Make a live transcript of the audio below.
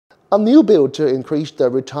A new bill to increase the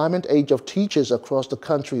retirement age of teachers across the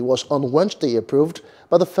country was on Wednesday approved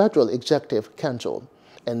by the Federal Executive Council,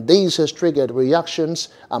 and this has triggered reactions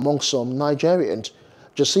among some Nigerians.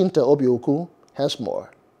 Jacinta Obiuku has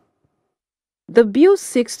more. The bill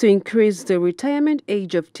seeks to increase the retirement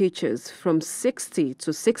age of teachers from 60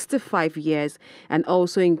 to 65 years and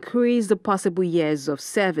also increase the possible years of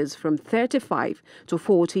service from 35 to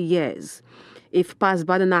 40 years. If passed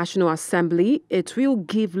by the National Assembly, it will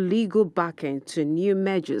give legal backing to new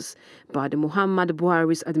measures by the Muhammadu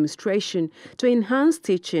Buhari's administration to enhance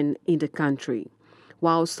teaching in the country.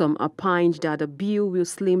 While some opined that the bill will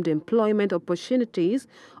slim the employment opportunities,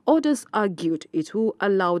 others argued it will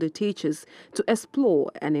allow the teachers to explore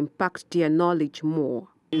and impact their knowledge more.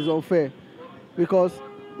 It's unfair because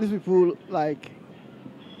these people,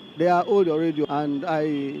 they are old already, and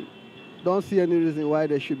I don't see any reason why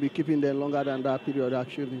they should be keeping them longer than that period,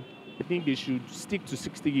 actually. I think they should stick to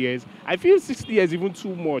 60 years. I feel 60 years even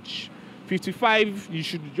too much. 55, you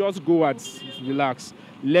should just go and relax.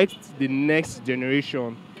 Let the next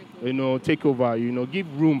generation, take over,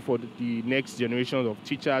 give room for the next generation of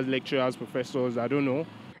teachers, lecturers, professors, I don't know.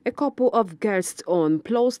 A couple of guests on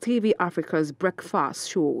Plus TV Africa's Breakfast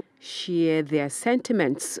show share their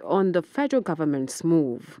sentiments on the federal government's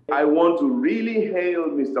move. I want to really hail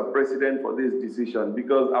Mr. President for this decision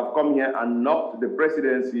because I've come here and knocked the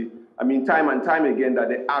presidency, time and time again that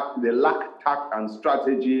they lack tact and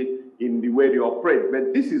strategy in the way they operate.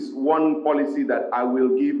 But this is one policy that I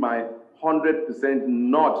will give my 100%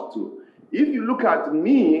 nod to. If you look at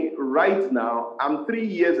me right now, I'm 3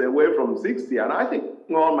 years away from 60, and I think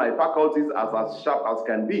all my faculties are as sharp as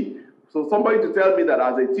can be. So somebody to tell me that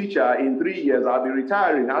as a teacher in 3 years I'll be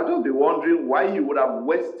retiring, I'll just be wondering why you would have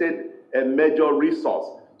wasted a major resource.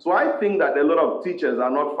 So I think that a lot of teachers are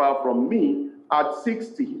not far from me at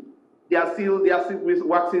 60. They are still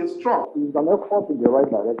waxing strong. It's an effort in the right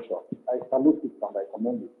direction. I salute it and I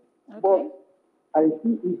commend it. Okay. But I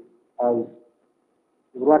see it as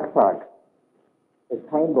ragtag, a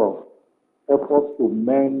kind of effort to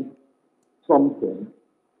mend something.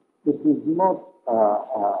 It is not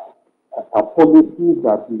a policy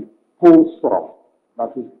that is full stop,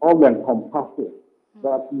 that is all-encompassing,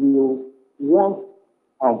 that will once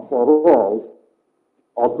and for all,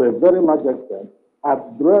 or to a very large extent,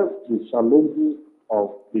 address the challenges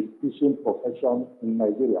of the teaching profession in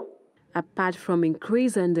Nigeria. Apart from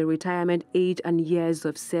increasing the retirement age and years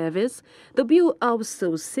of service, the bill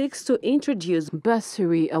also seeks to introduce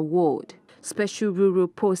bursary award, special rural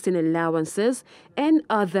posting allowances, and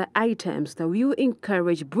other items that will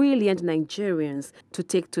encourage brilliant Nigerians to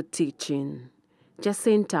take to teaching.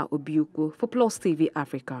 Jacinta Obiuku for Plus TV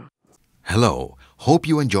Africa. Hello, hope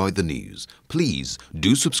you enjoyed the news. Please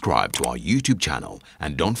do subscribe to our YouTube channel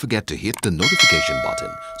and don't forget to hit the notification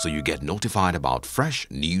button so you get notified about fresh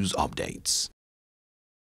news updates.